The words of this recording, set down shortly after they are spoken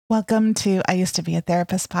Welcome to I Used to Be a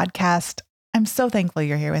Therapist podcast. I'm so thankful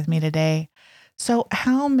you're here with me today. So,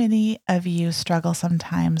 how many of you struggle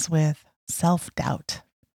sometimes with self-doubt?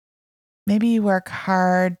 Maybe you work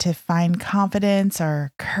hard to find confidence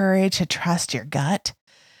or courage to trust your gut,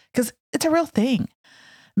 because it's a real thing.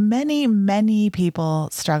 Many people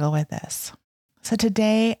struggle with this. So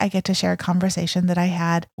today I get to share a conversation that I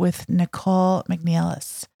had with Nicole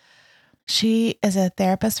McNeilis. She is a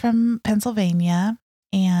therapist from Pennsylvania,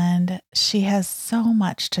 and she has so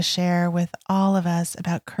much to share with all of us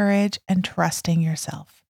about courage and trusting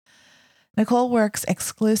yourself. Nicole works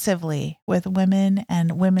exclusively with women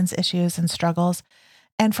and women's issues and struggles.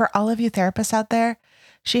 And for all of you therapists out there,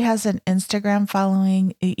 she has an Instagram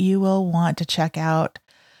following you will want to check out,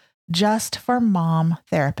 just for mom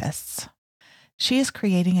therapists. She is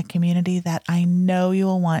creating a community that I know you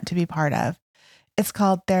will want to be part of. It's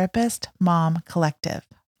called Therapist Mom Collective.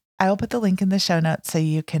 I will put the link in the show notes so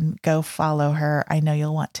you can go follow her. I know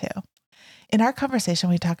you'll want to. In our conversation,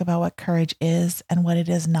 we talk about what courage is and what it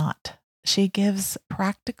is not. She gives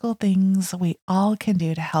practical things we all can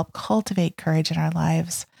do to help cultivate courage in our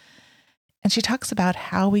lives. And she talks about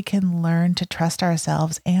how we can learn to trust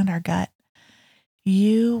ourselves and our gut.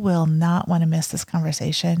 You will not want to miss this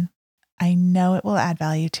conversation. I know it will add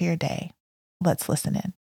value to your day. Let's listen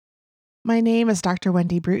in. My name is Dr.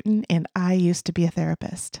 Wendy Bruton, and I used to be a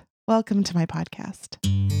therapist. Welcome to my podcast.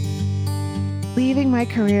 Leaving my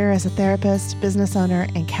career as a therapist, business owner,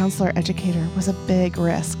 and counselor educator was a big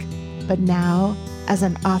risk. But now, as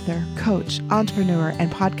an author, coach, entrepreneur,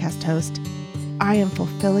 and podcast host, I am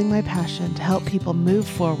fulfilling my passion to help people move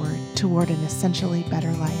forward toward an essentially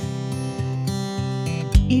better life.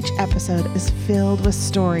 Each episode is filled with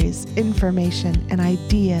stories, information, and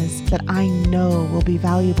ideas that I know will be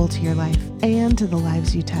valuable to your life and to the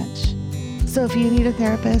lives you touch. So if you need a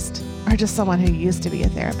therapist or just someone who used to be a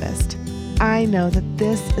therapist, I know that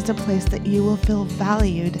this is a place that you will feel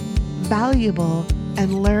valued, valuable,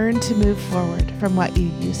 and learn to move forward from what you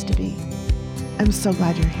used to be. I'm so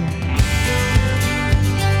glad you're here.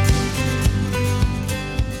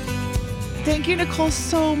 Thank you, Nicole,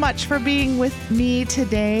 so much for being with me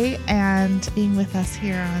today and being with us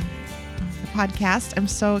here on the podcast. I'm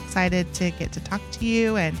so excited to get to talk to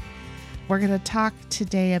you, and we're going to talk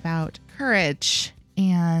today about courage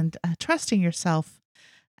and trusting yourself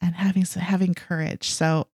and having courage.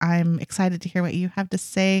 So I'm excited to hear what you have to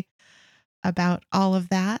say about all of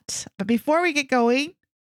that. But before we get going,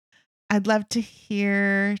 I'd love to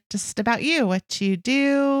hear just about you, what you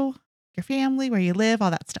do, your family, where you live,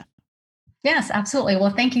 all that stuff. Yes, absolutely.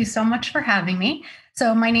 Well, thank you so much for having me.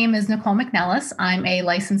 So my name is Nicole McNeilis. I'm a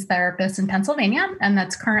licensed therapist in Pennsylvania, and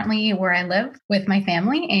that's currently where I live with my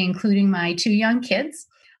family, including my 2 young kids.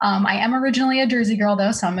 I am originally a Jersey girl,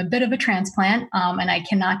 though, so I'm a bit of a transplant, and I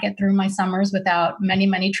cannot get through my summers without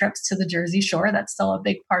many trips to the Jersey Shore. That's still a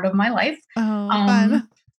big part of my life. Oh, fun.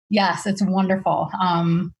 Yes, it's wonderful.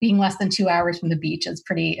 Being less than 2 hours from the beach is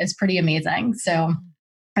pretty amazing. So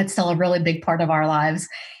it's still a really big part of our lives.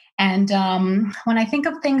 And when I think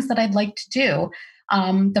of things that I'd like to do,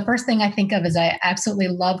 the first thing I think of is I absolutely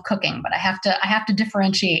love cooking, but I have to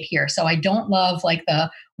differentiate here. So I don't love like the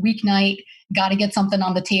weeknight, got to get something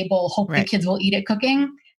on the table, hope the kids will eat it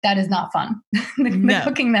cooking. That is not fun. The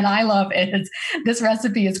cooking that I love is this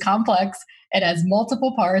recipe is complex. It has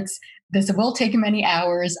multiple parts. This will take many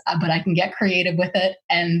hours, but I can get creative with it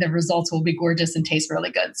and the results will be gorgeous and taste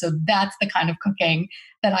really good. So that's the kind of cooking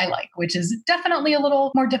that I like, which is definitely a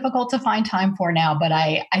little more difficult to find time for now, but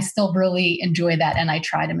I still really enjoy that. And I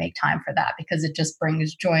try to make time for that because it just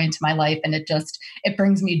brings joy into my life. And it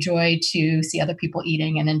brings me joy to see other people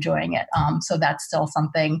eating and enjoying it. So that's still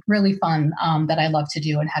something really fun that I love to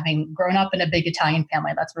do. And having grown up in a big Italian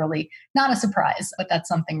family, that's really not a surprise, but that's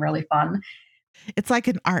something really fun. It's like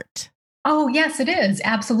an art. Oh, yes, it is.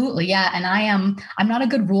 Absolutely. Yeah. And I'm not a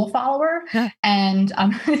good rule follower and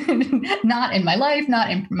not in my life,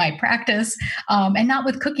 not in my practice, and not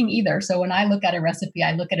with cooking either. So when I look at a recipe,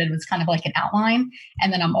 I look at it as kind of like an outline.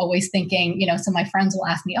 And then I'm always thinking, so my friends will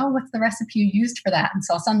ask me, oh, what's the recipe you used for that? And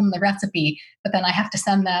so I'll send them the recipe, but then I have to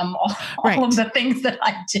send them all of the things that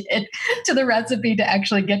I did to the recipe to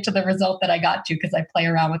actually get to the result that I got to, because I play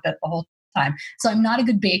around with it the whole time. So I'm not a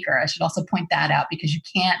good baker. I should also point that out because you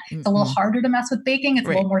can't, it's a little harder to mess with baking. It's a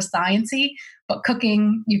little more sciencey, but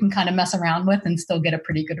cooking you can kind of mess around with and still get a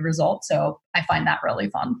pretty good result. So I find that really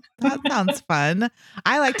fun. That sounds fun.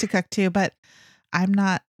 I like to cook too, but I'm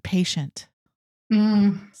not patient.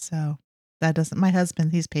 So that doesn't, my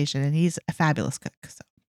husband, he's patient and he's a fabulous cook. So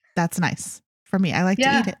that's nice for me. I like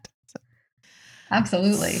to eat it. So.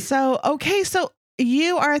 Absolutely. So, okay. So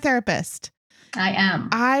you are a therapist. I am.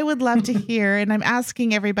 I would love to hear, and I'm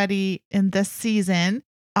asking everybody in this season,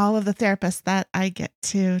 all of the therapists that I get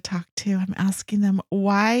to talk to, I'm asking them,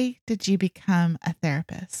 why did you become a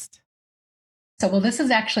therapist? So, well, this is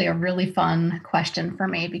actually a really fun question for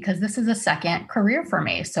me because this is a second career for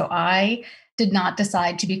me. So, I did not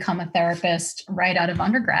decide to become a therapist right out of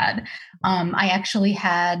undergrad. I actually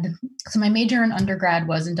so my major in undergrad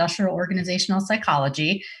was industrial organizational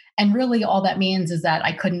psychology. And really, all that means is that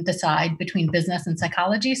I couldn't decide between business and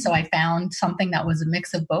psychology. So, I found something that was a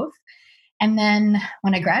mix of both. And then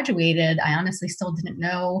when I graduated, I honestly still didn't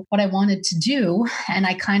know what I wanted to do. And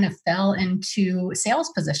I kind of fell into sales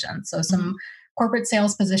positions. So, some corporate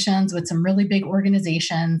sales positions with some really big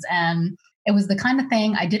organizations. And it was the kind of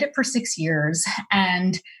thing I did it for 6 years.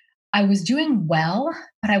 And I was doing well,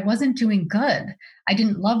 but I wasn't doing good. I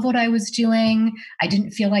didn't love what I was doing. I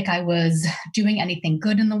didn't feel like I was doing anything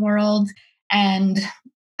good in the world. And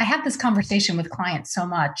I have this conversation with clients so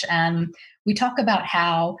much. And we talk about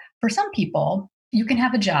how, for some people, you can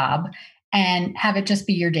have a job and have it just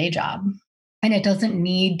be your day job. And it doesn't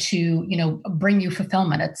need to, bring you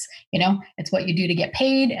fulfillment. It's what you do to get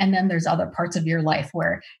paid. And then there's other parts of your life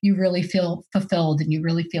where you really feel fulfilled and you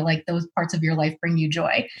really feel like those parts of your life bring you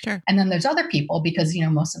joy. Sure. And then there's other people because,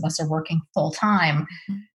 most of us are working full time,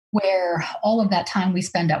 where all of that time we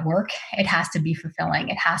spend at work, it has to be fulfilling.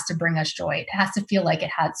 It has to bring us joy. It has to feel like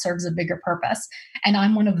serves a bigger purpose. And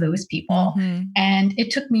I'm one of those people. And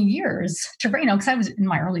it took me years to, because I was in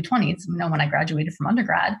my early 20s, when I graduated from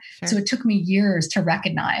undergrad. Sure. So it took me years to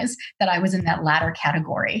recognize that I was in that latter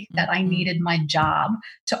category, that I needed my job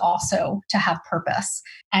to have purpose.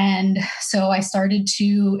 And so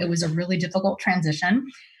it was a really difficult transition.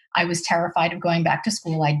 I was terrified of going back to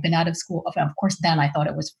school. I'd been out of school. Of course, then I thought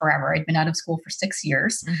it was forever. I'd been out of school for 6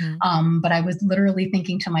 years. But I was literally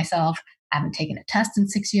thinking to myself, I haven't taken a test in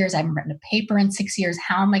 6 years. I haven't written a paper in 6 years.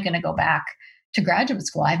 How am I going to go back to graduate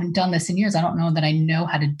school? I haven't done this in years. I don't know that I know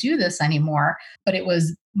how to do this anymore. But it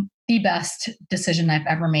was the best decision I've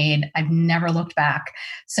ever made. I've never looked back.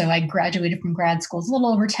 So I graduated from grad school a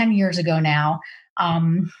little over 10 years ago now.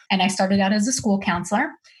 And I started out as a school counselor.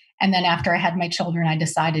 And then after I had my children, I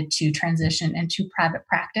decided to transition into private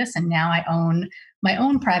practice. And now I own my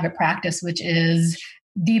own private practice, which is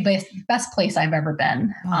the best place I've ever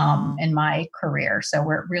been in my career. So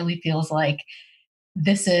where it really feels like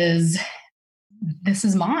this is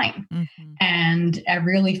mine. And I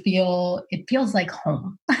really it feels like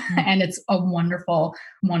home. And it's a wonderful,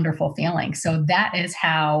 wonderful feeling. So that is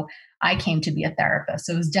how I came to be a therapist.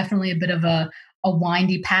 So it was definitely a bit of a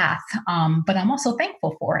windy path. But I'm also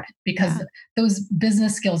thankful for it because those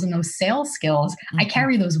business skills and those sales skills, I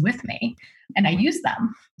carry those with me and I use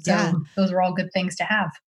them. So those are all good things to have.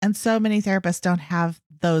 And so many therapists don't have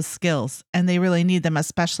those skills and they really need them,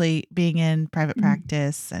 especially being in private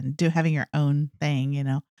practice and having your own thing,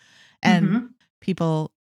 and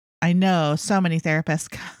people, I know so many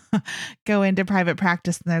therapists go into private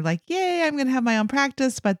practice and they're like, yay, I'm going to have my own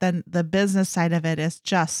practice. But then the business side of it is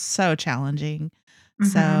just so challenging.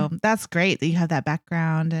 So that's great that you have that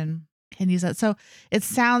background and can use that. So it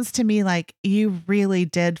sounds to me like you really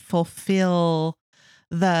did fulfill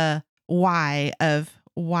the why of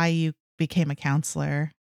why you became a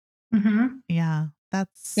counselor. Yeah,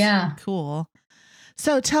 that's cool.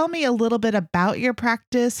 So tell me a little bit about your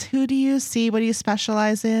practice. Who do you see? What do you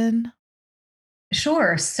specialize in?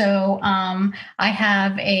 Sure. So I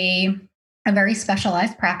have a very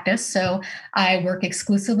specialized practice. So I work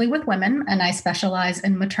exclusively with women and I specialize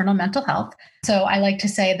in maternal mental health. So I like to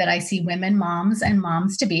say that I see women, moms, and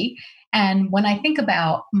moms to be. And when I think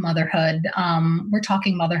about motherhood, we're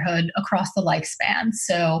talking motherhood across the lifespan.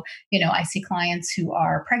 So, I see clients who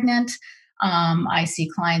are pregnant. I see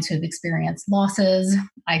clients who have experienced losses.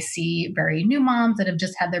 I see very new moms that have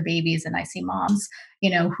just had their babies. And I see moms,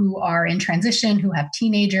 who are in transition, who have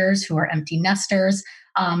teenagers, who are empty nesters.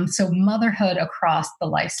 So motherhood across the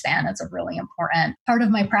lifespan is a really important part of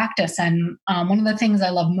my practice. And one of the things I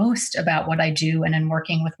love most about what I do and in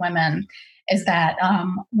working with women is that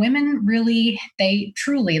women really, they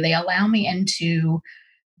allow me into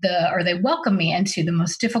they welcome me into the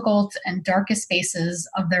most difficult and darkest spaces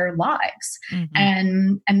of their lives.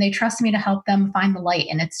 And they trust me to help them find the light.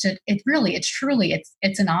 And it's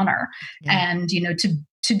an honor. And,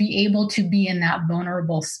 to be able to be in that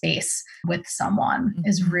vulnerable space with someone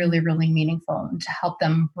is really, really meaningful, and to help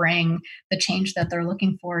them bring the change that they're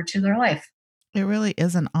looking for to their life. It really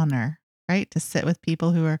is an honor, right? To sit with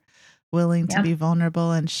people who are willing to be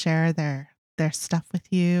vulnerable and share their stuff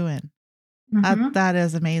with you. And that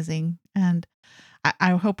is amazing. And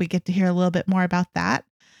I hope we get to hear a little bit more about that.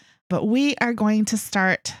 But we are going to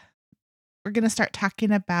start we're going to start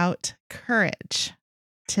talking about courage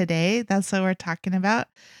today. That's what we're talking about.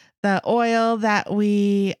 The oil that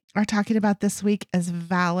we are talking about this week is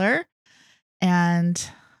valor. And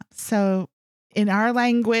so in our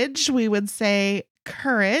language, we would say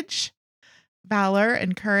courage, valor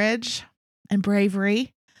and courage and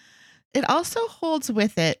bravery. It also holds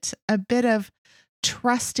with it a bit of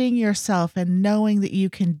trusting yourself and knowing that you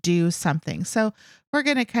can do something. So we're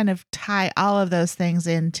going to kind of tie all of those things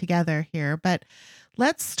in together here. But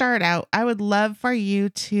let's start out. I would love for you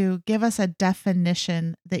to give us a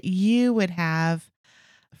definition that you would have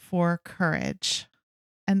for courage.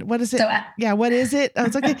 And what is it? What is it? Oh,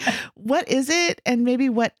 it's okay. What is it? And maybe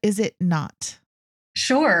what is it not?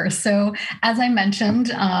 Sure. So, as I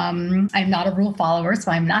mentioned, I'm not a rule follower, so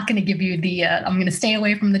I'm not going to give you I'm going to stay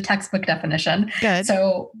away from the textbook definition. Good.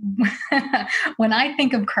 So, when I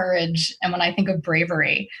think of courage and when I think of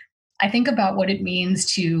bravery, I think about what it means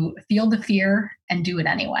to feel the fear and do it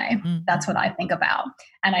anyway. Mm-hmm. That's what I think about.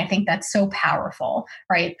 And I think that's so powerful,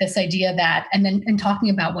 right? This idea that, and then in talking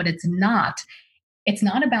about what it's not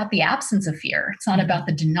about the absence of fear. It's not about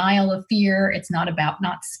the denial of fear. It's not about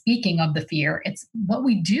not speaking of the fear. It's what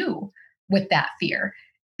we do with that fear.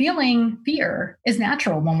 Feeling fear is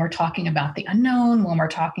natural when we're talking about the unknown, when we're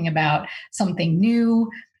talking about something new.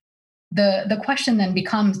 The question then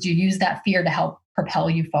becomes, do you use that fear to help propel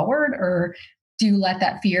you forward, or do you let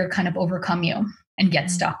that fear kind of overcome you and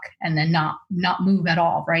get stuck and then not move at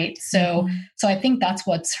all, right? So I think that's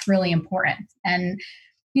what's really important. And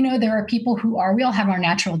there are people we all have our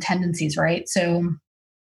natural tendencies, right? So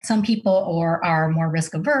some people are more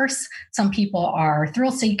risk averse. Some people are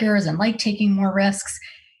thrill seekers and like taking more risks.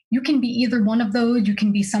 You can be either one of those. You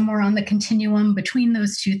can be somewhere on the continuum between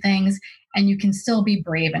those two things, and you can still be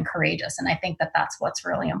brave and courageous. And I think that that's what's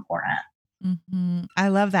really important. Mm-hmm. I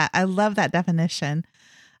love that. I love that definition.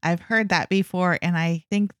 I've heard that before, and I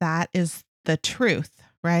think that is the truth,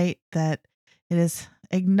 right? That it is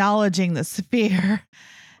acknowledging this fear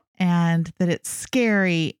and that it's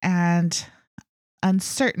scary and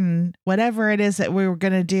uncertain, whatever it is that we were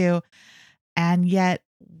going to do. And yet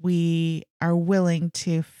we are willing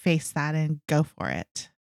to face that and go for it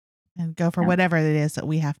and go for whatever it is that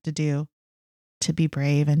we have to do to be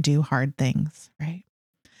brave and do hard things, right?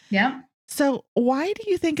 Yeah. So why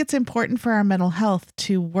do you think it's important for our mental health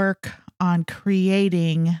to work on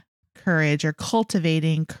creating courage or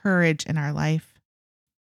cultivating courage in our life?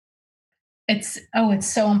 It's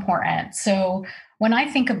so important. So when I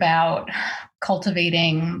think about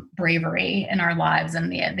cultivating bravery in our lives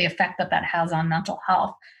and the effect that has on mental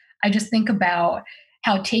health, I just think about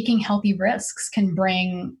how taking healthy risks can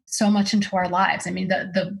bring so much into our lives. I mean,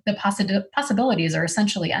 the possibilities are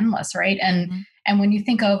essentially endless, right? And when you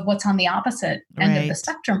think of what's on the opposite end of the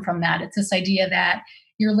spectrum from that, it's this idea that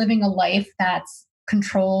you're living a life that's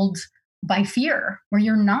controlled by fear, where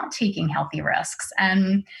you're not taking healthy risks.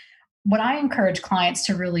 And what I encourage clients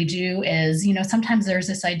to really do is, sometimes there's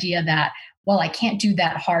this idea that, well, I can't do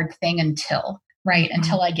that hard thing until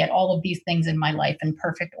I get all of these things in my life in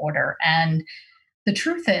perfect order. And the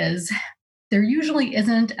truth is, there usually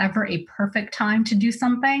isn't ever a perfect time to do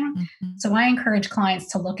something. Mm-hmm. So I encourage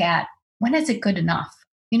clients to look at, when is it good enough?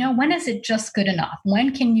 When is it just good enough?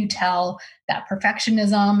 When can you tell that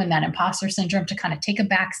perfectionism and that imposter syndrome to kind of take a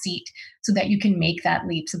back seat so that you can make that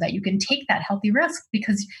leap, so that you can take that healthy risk?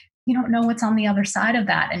 Because you don't know what's on the other side of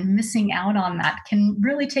that, and missing out on that can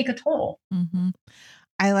really take a toll. Mm-hmm.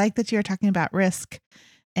 I like that you're talking about risk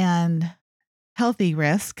and healthy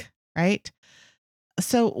risk, right?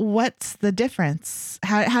 So what's the difference?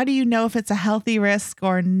 How do you know if it's a healthy risk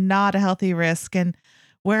or not a healthy risk? And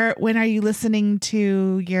when are you listening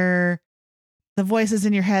to the voices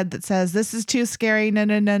in your head that says, this is too scary, no,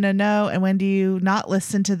 no, no, no, no? And when do you not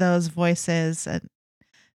listen to those voices? And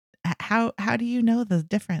how do you know the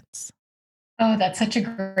difference? Oh, that's such a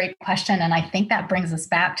great question. And I think that brings us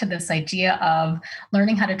back to this idea of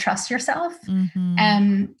learning how to trust yourself. Mm-hmm.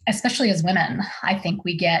 And especially as women, I think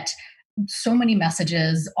we get so many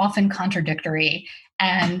messages, often contradictory.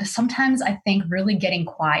 And sometimes I think really getting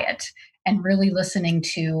quiet and really listening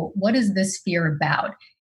to, what is this fear about?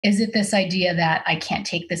 Is it this idea that I can't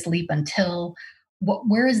take this leap until?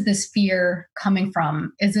 Where is this fear coming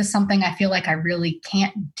from? Is this something I feel like I really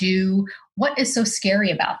can't do? What is so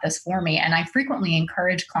scary about this for me? And I frequently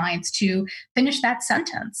encourage clients to finish that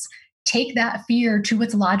sentence, take that fear to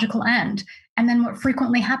its logical end. And then what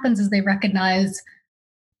frequently happens is they recognize,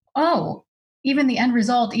 oh, even the end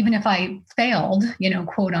result, even if I failed,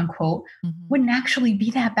 quote unquote, mm-hmm. wouldn't actually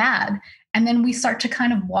be that bad. And then we start to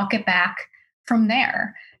kind of walk it back from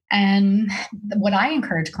there. And what I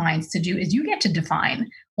encourage clients to do is you get to define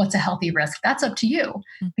what's a healthy risk. That's up to you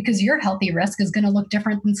because your healthy risk is going to look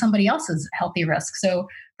different than somebody else's healthy risk. So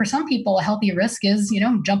for some people, a healthy risk is,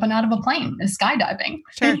 jumping out of a plane, is skydiving.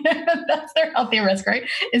 Sure. That's their healthy risk, right?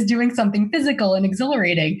 Is doing something physical and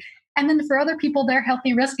exhilarating. And then for other people, their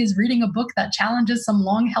healthy risk is reading a book that challenges some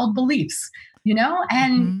long held beliefs,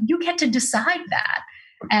 and you get to decide that.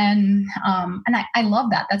 And I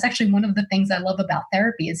love that. That's actually one of the things I love about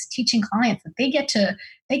therapy is teaching clients that they get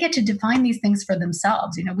to define these things for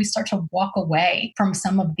themselves. We start to walk away from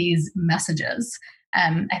some of these messages.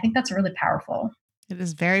 I think that's really powerful. It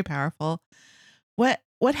is very powerful. What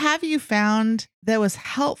have you found that was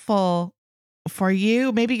helpful for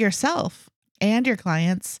you, maybe yourself and your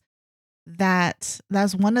clients? That's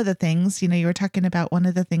one of the things, you were talking about one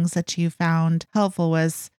of the things that you found helpful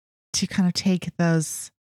was to kind of take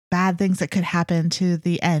those bad things that could happen to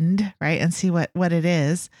the end, right? And see what it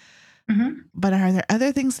is. Mm-hmm. But are there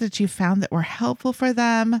other things that you found that were helpful for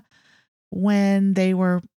them when they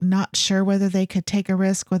were not sure whether they could take a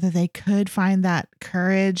risk, whether they could find that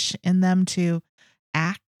courage in them to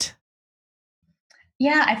act?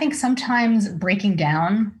 Yeah, I think sometimes breaking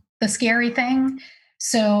down the scary thing.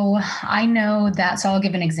 So I know that, so I'll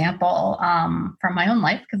give an example from my own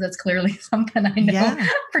life, because that's clearly something I know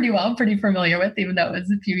pretty well, pretty familiar with, even though it was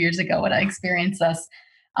a few years ago when I experienced this.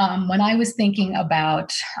 When I was thinking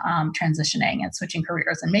about transitioning and switching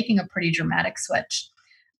careers and making a pretty dramatic switch,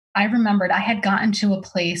 I remembered I had gotten to a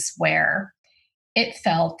place where it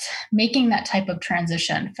felt, making that type of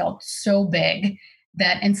transition felt so big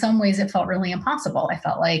that in some ways it felt really impossible. I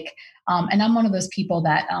felt like, and I'm one of those people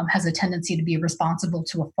that has a tendency to be responsible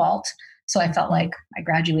to a fault. So I felt like I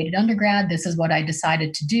graduated undergrad. This is what I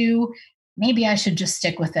decided to do. Maybe I should just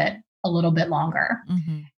stick with it a little bit longer.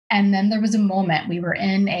 Mm-hmm. And then there was a moment we were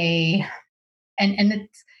in and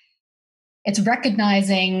it's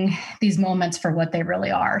recognizing these moments for what they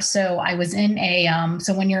really are. So I was in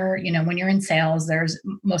so when you're in sales,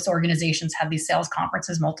 most organizations have these sales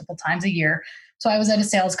conferences multiple times a year. So I was at a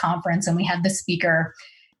sales conference and we had this speaker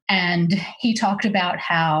and he talked about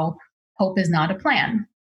how hope is not a plan.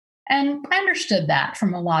 And I understood that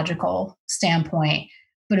from a logical standpoint,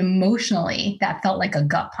 but emotionally that felt like a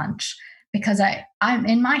gut punch because I'm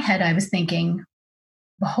in my head, I was thinking,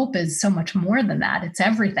 hope is so much more than that. It's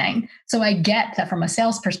everything. So I get that from a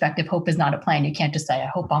sales perspective, hope is not a plan. You can't just say, I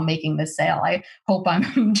hope I'm making this sale. I hope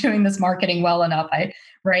I'm doing this marketing well enough. I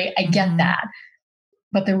get that.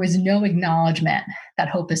 But there was no acknowledgement that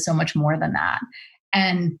hope is so much more than that.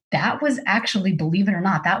 And that was actually, believe it or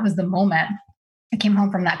not, that was the moment I came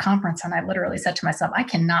home from that conference and I literally said to myself, I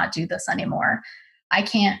cannot do this anymore. I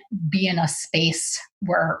can't be in a space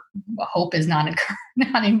where hope is not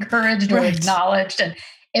encouraged or acknowledged. And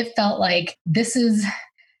it felt like this is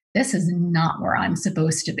not where I'm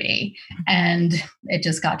supposed to be. And it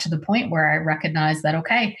just got to the point where I recognized that,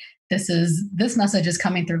 okay, this message is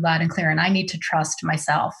coming through loud and clear, and I need to trust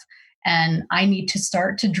myself. And I need to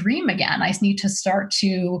start to dream again. I need to start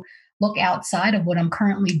to look outside of what I'm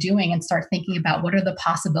currently doing and start thinking about what are the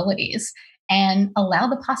possibilities and allow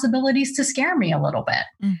the possibilities to scare me a little bit.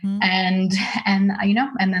 Mm-hmm.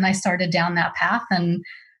 And then I started down that path. And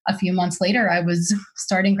a few months later, I was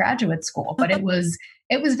starting graduate school, but it was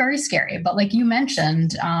very scary. But like you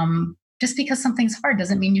mentioned, just because something's hard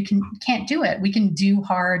doesn't mean you can't do it. We can do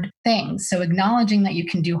hard things. So acknowledging that you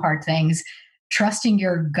can do hard things, trusting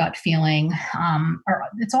your gut feeling,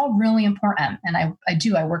 it's all really important. And I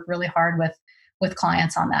work really hard with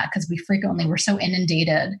clients on that because we're so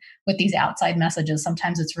inundated with these outside messages.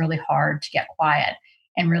 Sometimes it's really hard to get quiet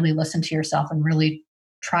and really listen to yourself and really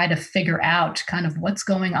try to figure out kind of what's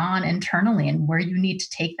going on internally and where you need to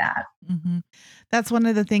take that. Mm-hmm. That's one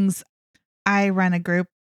of the things. I run a group,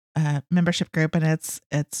 membership group, and it's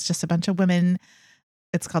just a bunch of women.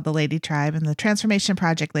 It's called the Lady Tribe, and the Transformation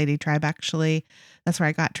Project Lady Tribe, actually, that's where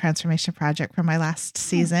I got Transformation Project for my last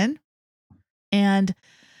season. And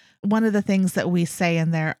one of the things that we say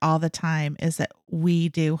in there all the time is that we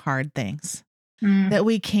do hard things, that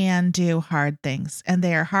we can do hard things, and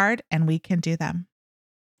they are hard and we can do them.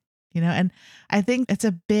 And I think it's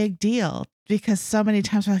a big deal because so many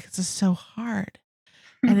times we're like, this is so hard.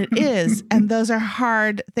 And it is. And those are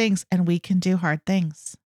hard things and we can do hard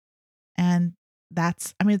things. And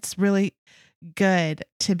it's really good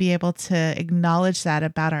to be able to acknowledge that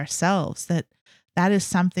about ourselves, that is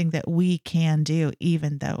something that we can do,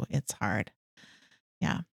 even though it's hard.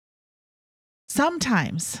 Yeah.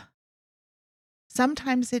 Sometimes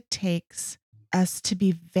it takes us to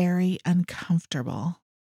be very uncomfortable,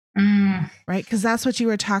 right? Because that's what you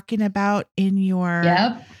were talking about in your,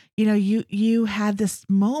 you had this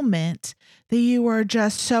moment that you were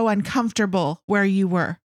just so uncomfortable where you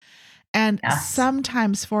were. And Yes.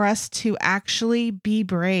 sometimes for us to actually be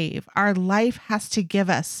brave, our life has to give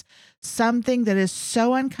us something that is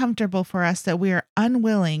so uncomfortable for us that we are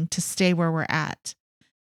unwilling to stay where we're at.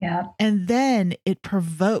 Yeah. And then it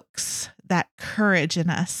provokes that courage in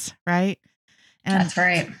us, right? And That's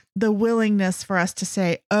right. the willingness for us to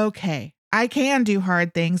say, okay, I can do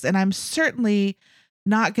hard things, and I'm certainly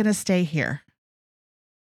not going to stay here.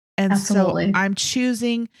 And so Absolutely. I'm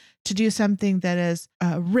choosing to do something that is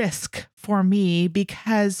a risk for me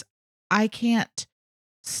because I can't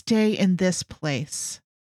stay in this place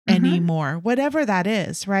Mm-hmm. anymore, whatever that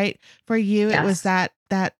is, right? For you, it was Yes.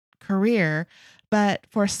 that career. But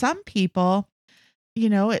for some people,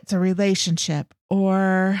 it's a relationship,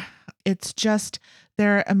 or it's just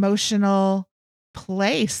their emotional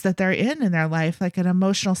place that they're in their life, like an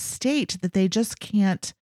emotional state that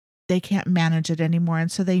they can't manage it anymore.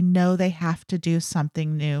 And so they know they have to do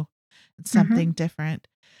something new, something Mm-hmm. different.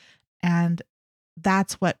 And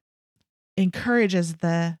that's what encourages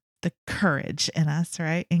the courage in us,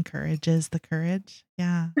 right? Encourages the courage.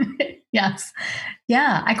 Yeah. Yes.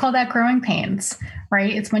 Yeah. I call that growing pains,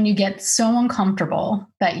 right? It's when you get so uncomfortable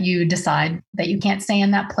that you decide that you can't stay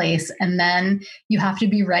in that place. And then you have to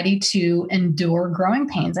be ready to endure growing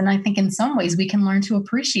pains. And I think in some ways we can learn to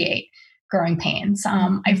appreciate growing pains. I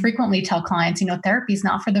Mhm. frequently tell clients, therapy is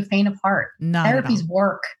not for the faint of heart. Not at Therapy's all.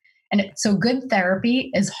 work. So good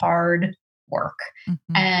therapy is hard work. Mhm.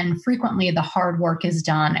 And frequently the hard work is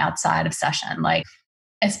done outside of session. Like,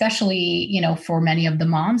 especially for many of the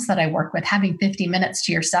moms that I work with, having 50 minutes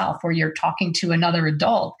to yourself where you're talking to another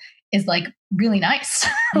adult is like really nice.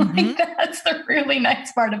 Like, Mhm. that's the really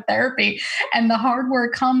nice part of therapy. And the hard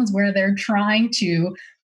work comes where they're trying to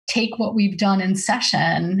take what we've done in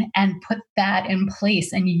session and put that in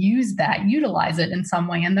place and utilize it in some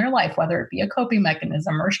way in their life, whether it be a coping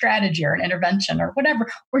mechanism or strategy or an intervention or whatever,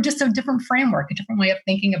 or just a different framework, a different way of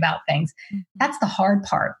thinking about things. Mhm. That's the hard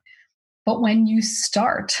part. But when you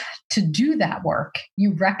start to do that work,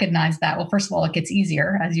 you recognize that, well, first of all, it gets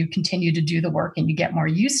easier as you continue to do the work and you get more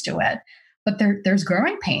used to it. But there's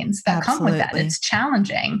growing pains that come with that. Absolutely. It's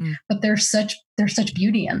challenging, Mm. but there's such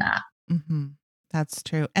beauty in that. Mhm. That's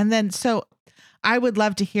true. And then, so I would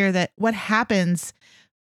love to hear that what happens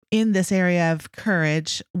in this area of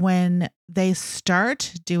courage when they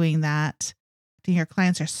start doing that. Your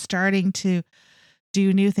clients are starting to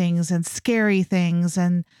do new things and scary things,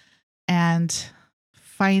 and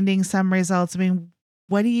finding some results. I mean,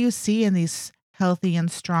 what do you see in these healthy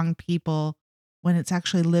and strong people when it's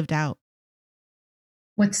actually lived out?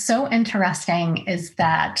 What's so interesting is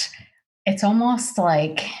that it's almost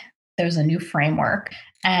like there's a new framework,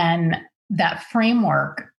 and that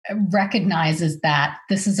framework recognizes that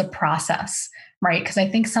this is a process, right? Because I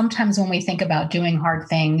think sometimes when we think about doing hard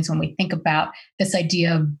things, when we think about this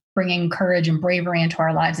idea of bringing courage and bravery into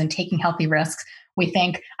our lives and taking healthy risks, we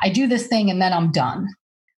think, I do this thing and then I'm done,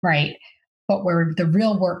 right? But where the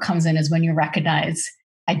real work comes in is when you recognize,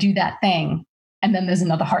 I do that thing and then there's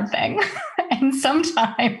another hard thing. And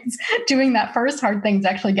sometimes doing that first hard thing is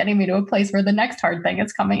actually getting me to a place where the next hard thing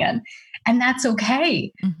is coming in. And that's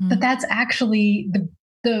okay. But Mhm. that's actually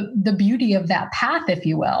the beauty of that path, if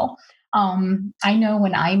you will. I know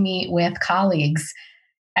when I meet with colleagues,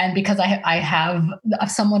 and because I have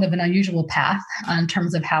somewhat of an unusual path in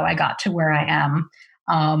terms of how I got to where I am,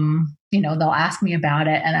 they'll ask me about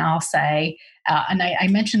it, and I'll say, and I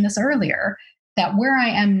mentioned this earlier, that where I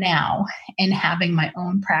am now in having my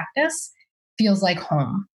own practice feels like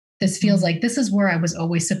home. This feels Mhm. like this is where I was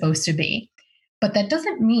always supposed to be. But that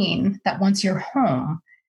doesn't mean that once you're home,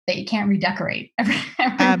 that you can't redecorate every once in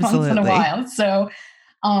a Absolutely. while. So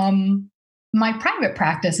um, my private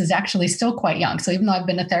practice is actually still quite young. So even though I've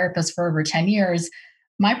been a therapist for over 10 years,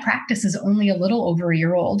 my practice is only a little over a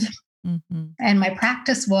year old. Mhm. And my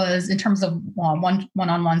practice was, in terms of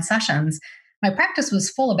one-on-one sessions, my practice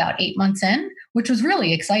was full about 8 months in, which was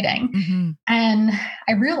really exciting. Mhm. And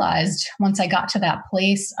I realized once I got to that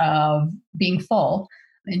place of being full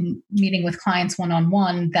and meeting with clients one on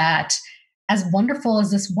one, that as wonderful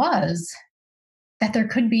as this was, that there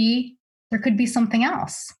could be something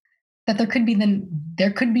else, that there could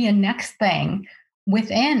be a next thing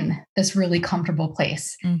within this really comfortable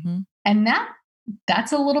place. Mhm. And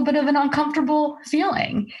that's a little bit of an uncomfortable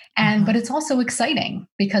feeling, but Uh-huh. it's also exciting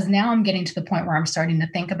because now I'm getting to the point where I'm starting to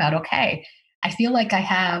think about, okay, I feel like I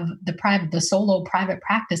have the solo private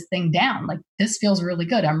practice thing down. Like, this feels really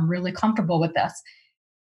good, I'm really comfortable with this.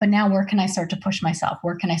 But now, where can I start to push myself?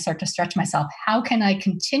 Where can I start to stretch myself? How can I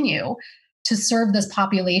continue to serve this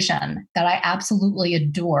population that I absolutely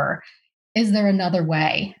adore, is there another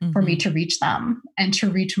way for me to reach them and to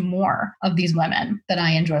reach more of these women that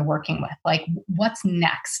I enjoy working with? Like, what's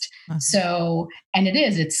next? So, and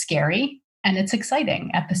it's scary and it's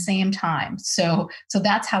exciting at the same time. So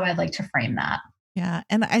that's how I'd like to frame that. Yeah.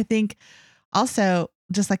 And I think also,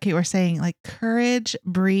 just like you were saying, like courage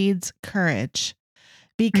breeds courage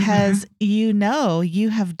because you know you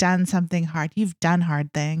have done something hard. You've done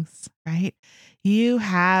hard things, right? You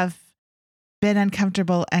have been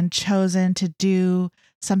uncomfortable and chosen to do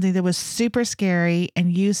something that was super scary,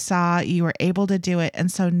 and you saw you were able to do it.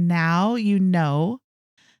 And so now you know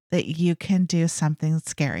that you can do something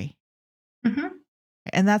scary.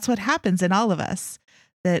 And that's what happens in all of us.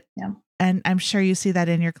 That, and I'm sure you see that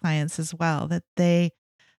in your clients as well, that they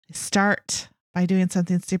start by doing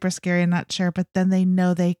something super scary and not sure, but then they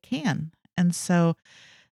know they can. And so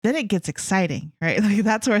then it gets exciting, right? Like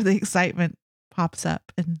that's where the excitement pops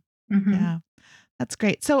up. And yeah, that's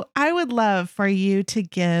great. So I would love for you to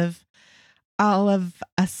give all of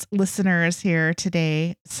us listeners here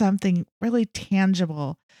today something really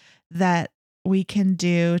tangible that we can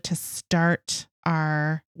do to start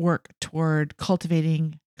our work toward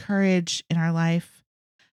cultivating courage in our life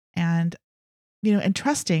and, and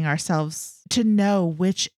trusting ourselves to know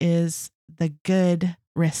which is the good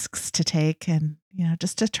risks to take and,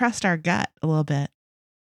 just to trust our gut a little bit.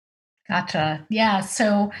 Gotcha. Yeah.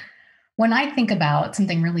 So when I think about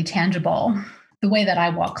something really tangible, the way that I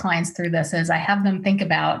walk clients through this is I have them think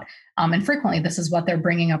about, and frequently this is what they're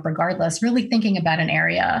bringing up regardless, really thinking about an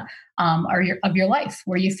area of your life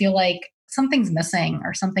where you feel like something's missing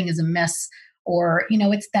or something is amiss, or,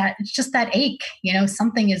 it's just that ache,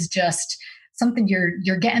 something is just something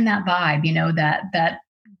you're getting that vibe, that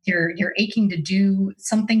you're aching to do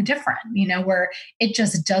something different, where it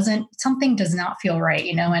just something does not feel right,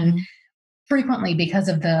 and frequently because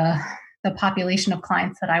of the population of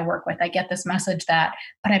clients that I work with, I get this message that,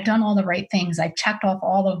 but I've done all the right things. I've checked off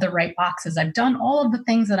all of the right boxes. I've done all of the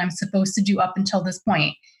things that I'm supposed to do up until this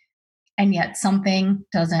point, and yet something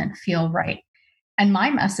doesn't feel right. And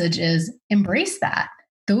my message is embrace that.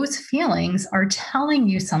 Those feelings are telling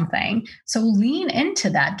you something. So lean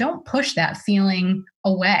into that. Don't push that feeling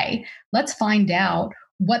away. Let's find out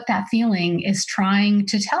what that feeling is trying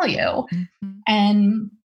to tell you.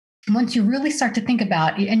 And once you really start to think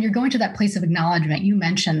about it, and you're going to that place of acknowledgement, you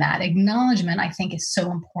mentioned that acknowledgement, I think, is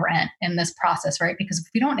so important in this process, right? Because if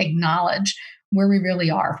we don't acknowledge where we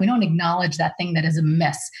really are, if we don't acknowledge that thing that is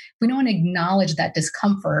amiss, if we don't acknowledge that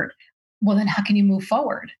discomfort, well, then how can you move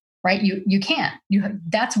forward, right? You can't.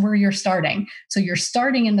 That's where you're starting. So you're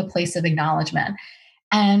starting in the place of acknowledgement.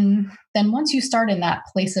 And then once you start in that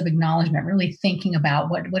place of acknowledgement, really thinking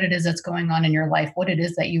about what it is that's going on in your life, what it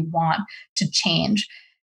is that you want to change,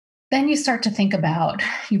 then you start to think about,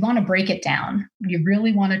 you want to break it down. You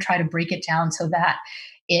really want to try to break it down so that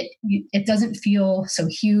it doesn't feel so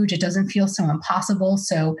huge. It doesn't feel so impossible.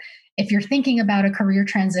 So if you're thinking about a career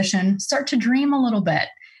transition, start to dream a little bit.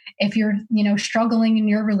 If you're, struggling in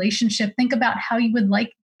your relationship, think about how you would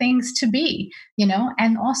like things to be,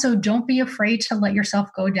 and also don't be afraid to let yourself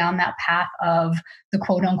go down that path of the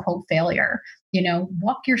quote unquote failure.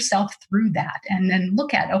 Walk yourself through that and then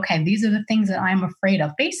look at, okay, these are the things that I'm afraid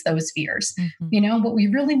of. Face those fears. What we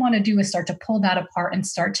really want to do is start to pull that apart and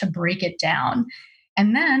start to break it down.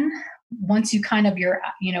 And then once you kind of,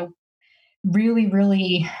 really,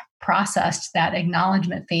 really processed that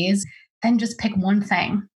acknowledgement phase, then just pick one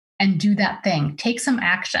thing and do that thing. Take some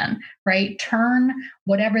action, right? Turn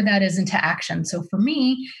whatever that is into action. So for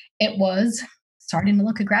me, it was starting to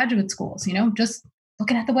look at graduate schools, just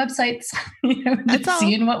looking at the websites, just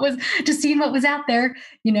seeing what was out there,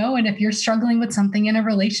 and if you're struggling with something in a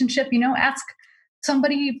relationship, ask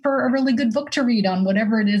somebody for a really good book to read on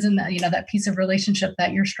whatever it is in that, that piece of relationship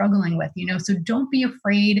that you're struggling with, so don't be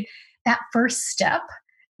afraid. That first step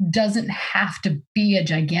doesn't have to be a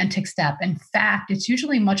gigantic step. In fact, it's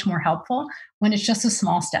usually much more helpful when it's just a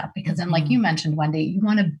small step, because then, like you mentioned, Wendy, you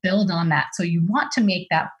want to build on that. So you want to make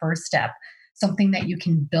that first step something that you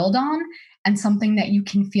can build on and something that you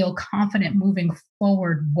can feel confident moving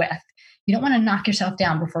forward with. You don't want to knock yourself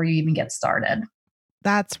down before you even get started.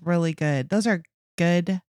 That's really good. Those are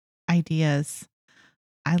good ideas.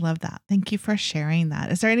 I love that. Thank you for sharing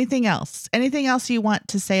that. Is there anything else? Anything else you want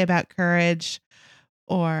to say about courage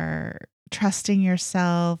or trusting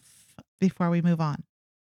yourself before we move on?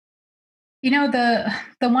 The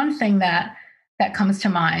one thing that comes to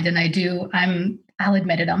mind, and I'll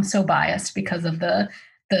admit it, I'm so biased because of the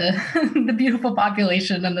the beautiful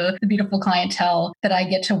population and the beautiful clientele that I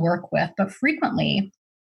get to work with. But frequently,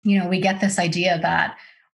 we get this idea that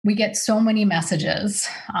we get so many messages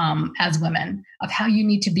as women of how you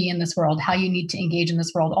need to be in this world, how you need to engage in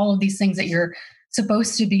this world, all of these things that you're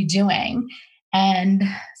supposed to be doing. And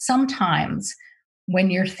sometimes when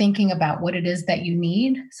you're thinking about what it is that you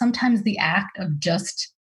need, sometimes the act of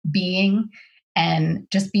just being and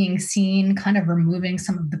just being seen, kind of removing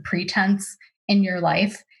some of the pretense in your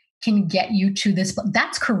life, can get you to this.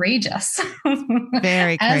 That's courageous.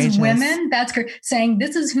 Very As courageous. women, that's saying,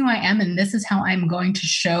 this is who I am and this is how I'm going to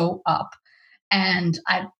show up. And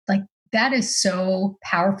I like that is so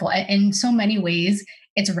powerful. In so many ways,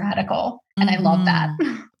 it's radical. And I love that.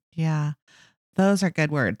 Yeah. Those are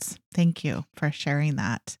good words. Thank you for sharing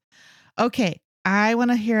that. Okay. I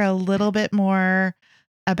want to hear a little bit more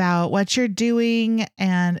about what you're doing.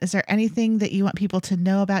 And is there anything that you want people to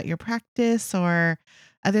know about your practice or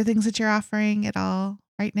other things that you're offering at all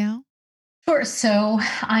right now? Sure. So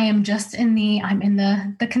I am just I'm in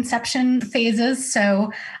the conception phases.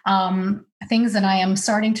 So things that I am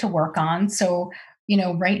starting to work on. So,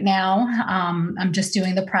 right now I'm just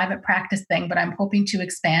doing the private practice thing, but I'm hoping to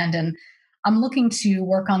expand, and I'm looking to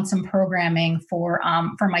work on some programming for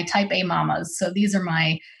my type A mamas. So these are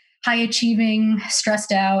my high achieving,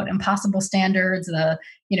 stressed out, impossible standards, the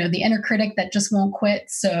inner critic that just won't quit.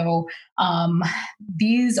 So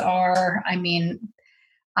these are, I mean,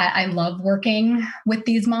 I love working with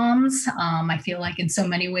these moms. I feel like in so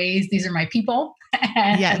many ways, these are my people.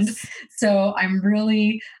 And Yes. so I'm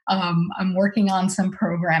working on some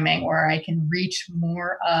programming where I can reach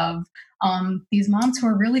more of these moms who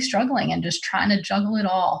are really struggling and just trying to juggle it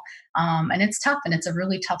all. And it's tough, and it's a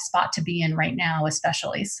really tough spot to be in right now,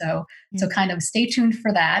 especially. So Yeah. kind of stay tuned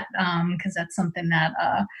for that, because that's something that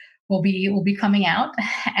will be coming out.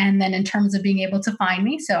 And then in terms of being able to find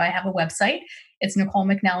me, so I have a website. It's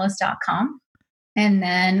NicoleMcNellis.com. And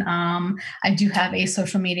then I do have a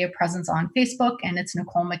social media presence on Facebook, and it's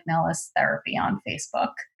Nicole McNellis Therapy on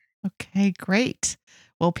Facebook. Okay, great.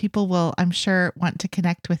 Well, people will, I'm sure, want to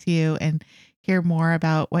connect with you and hear more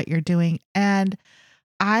about what you're doing. And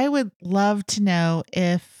I would love to know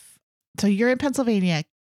so you're in Pennsylvania.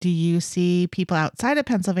 Do you see people outside of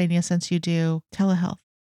Pennsylvania since you do telehealth?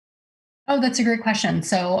 Oh, that's a great question.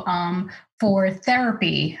 So, for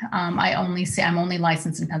therapy, I'm only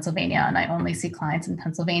licensed in Pennsylvania, and I only see clients in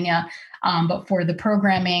Pennsylvania. But for the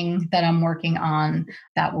programming that I'm working on,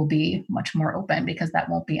 that will be much more open because that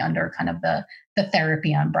won't be under kind of the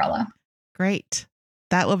therapy umbrella. Great.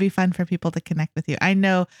 That will be fun for people to connect with you. I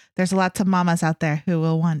know there's lots of mamas out there who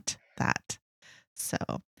will want that. So,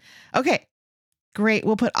 okay, great.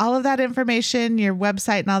 We'll put all of that information, your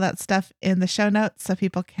website and all that stuff in the show notes so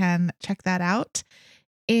people can check that out.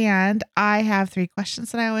 And I have 3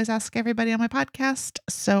 questions that I always ask everybody on my podcast.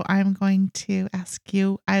 So I'm going to ask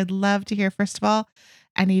you, I'd love to hear, first of all,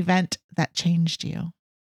 an event that changed you.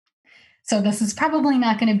 So this is probably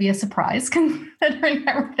not going to be a surprise considering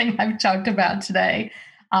everything I've talked about today.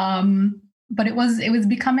 But it was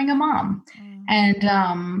becoming a mom,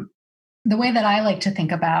 and the way that I like to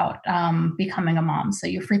think about becoming a mom. So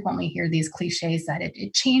you frequently hear these cliches that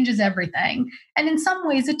it changes everything, and in some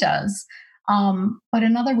ways it does. But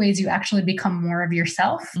in other ways, you actually become more of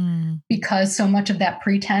yourself Mm, because so much of that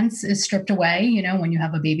pretense is stripped away. When you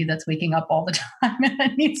have a baby that's waking up all the time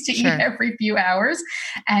and needs to eat sure. every few hours,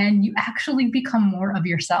 and you actually become more of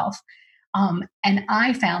yourself. And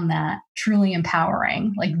I found that truly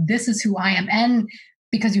empowering. Like, this is who I am. And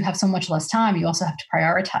because you have so much less time, you also have to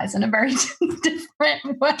prioritize in a very different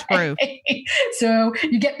True. way. So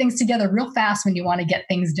you get things together real fast when you want to get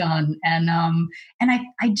things done. And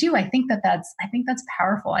I do. I think that's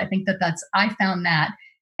powerful. I found that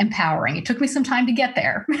empowering. It took me some time to get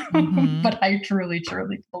there, Hmm. but I truly,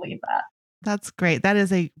 truly believe that. That's great. That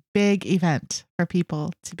is a big event for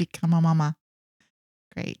people to become a mama.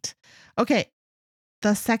 Great. Okay.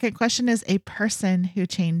 The second question is a person who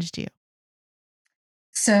changed you.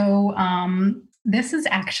 So this is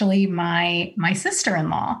actually my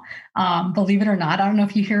sister-in-law. Believe it or not, I don't know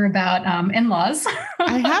if you hear about in-laws.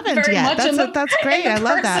 I haven't Very yet. much That's in great. I the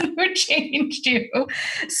love that. person who changed you.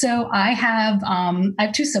 So I have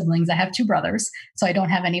 2 siblings. I have 2 brothers. So I don't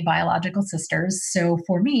have any biological sisters. So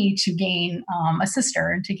for me to gain a sister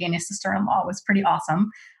and to gain a sister-in-law was pretty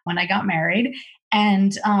awesome when I got married.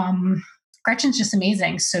 And Gretchen's just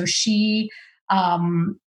amazing. So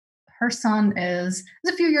um, her son is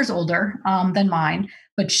a few years older than mine,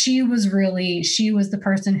 but she was the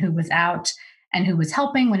person who was out and who was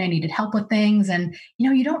helping when I needed help with things. And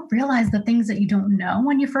you don't realize the things that you don't know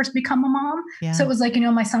when you first become a mom. So Yeah. it was like,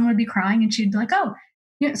 my son would be crying and she'd be like, "Oh,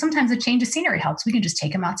 sometimes a change of scenery helps. We can just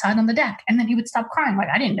take him outside on the deck. And then he would stop crying. Like,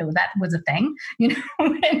 I didn't know that was a thing.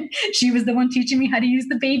 And she was the one teaching me how to use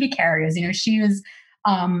the baby carriers. She was,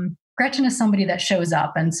 Gretchen is somebody that shows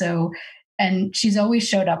up. And she's always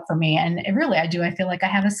showed up for me. And I feel like I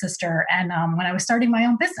have a sister. And when I was starting my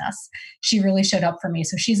own business, she really showed up for me.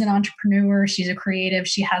 So she's an entrepreneur. She's a creative.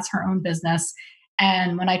 She has her own business.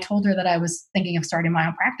 And when I told her that I was thinking of starting my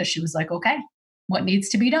own practice, she was like, okay, what needs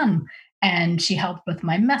to be done? And she helped with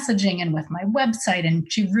my messaging and with my website.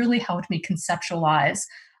 And she really helped me conceptualize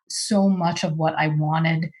so much of what I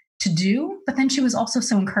wanted to do. But then she was also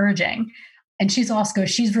so encouraging. And she's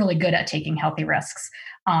really good at taking healthy risks.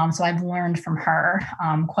 So I've learned from her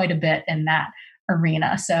quite a bit in that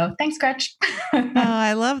arena. So thanks, Gretch. Oh,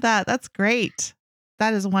 I love that. That's great.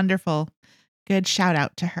 That is wonderful. Good shout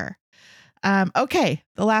out to her. Okay.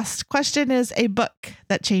 The last question is a book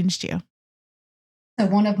that changed you. So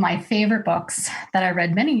one of my favorite books that I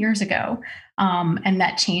read many years ago and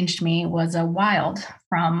that changed me was Wild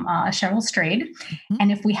from Cheryl Strayed. Mm-hmm.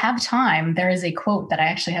 And if we have time, there is a quote that I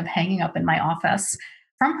actually have hanging up in my office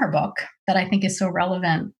from her book that I think is so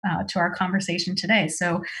relevant to our conversation today.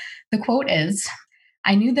 So the quote is,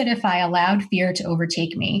 "I knew that if I allowed fear to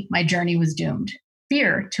overtake me, my journey was doomed.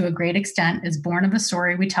 Fear, to a great extent, is born of the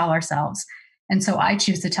story we tell ourselves. And so I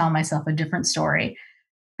choose to tell myself a different story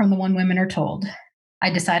from the one women are told. I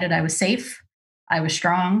decided I was safe, I was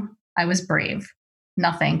strong, I was brave.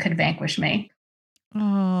 Nothing could vanquish me."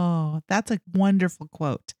 Oh, that's a wonderful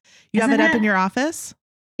quote. You have it up in your office?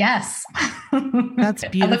 Yes. That's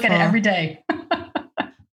beautiful. I look at it every day.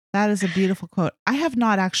 That is a beautiful quote. I have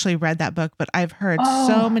not actually read that book, but I've heard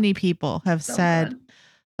so many people have said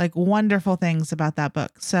like wonderful things about that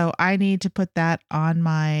book. So I need to put that on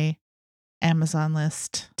my Amazon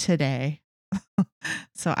list today.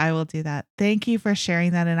 So I will do that. Thank you for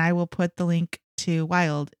sharing that. And I will put the link to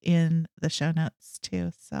Wild in the show notes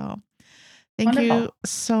too. So thank you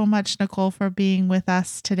so much, Nicole, for being with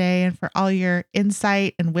us today and for all your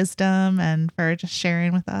insight and wisdom and for just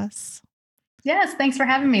sharing with us. Yes. Thanks for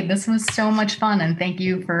having me. This was so much fun. And thank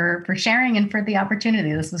you for sharing and for the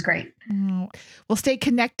opportunity. This was great. We'll stay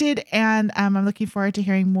connected. And I'm looking forward to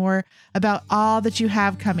hearing more about all that you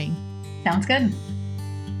have coming. Sounds good.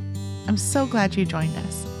 I'm so glad you joined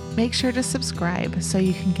us. Make sure to subscribe so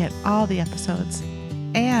you can get all the episodes.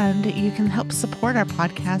 And you can help support our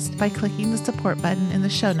podcast by clicking the support button in the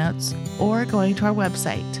show notes or going to our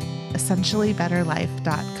website,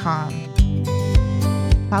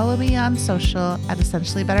 essentiallybetterlife.com. Follow me on social at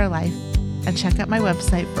Essentially Better Life and check out my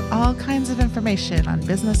website for all kinds of information on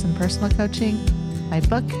business and personal coaching, my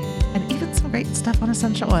book, and even some great stuff on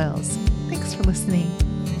essential oils. Thanks for listening.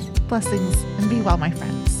 Blessings and be well, my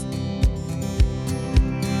friends.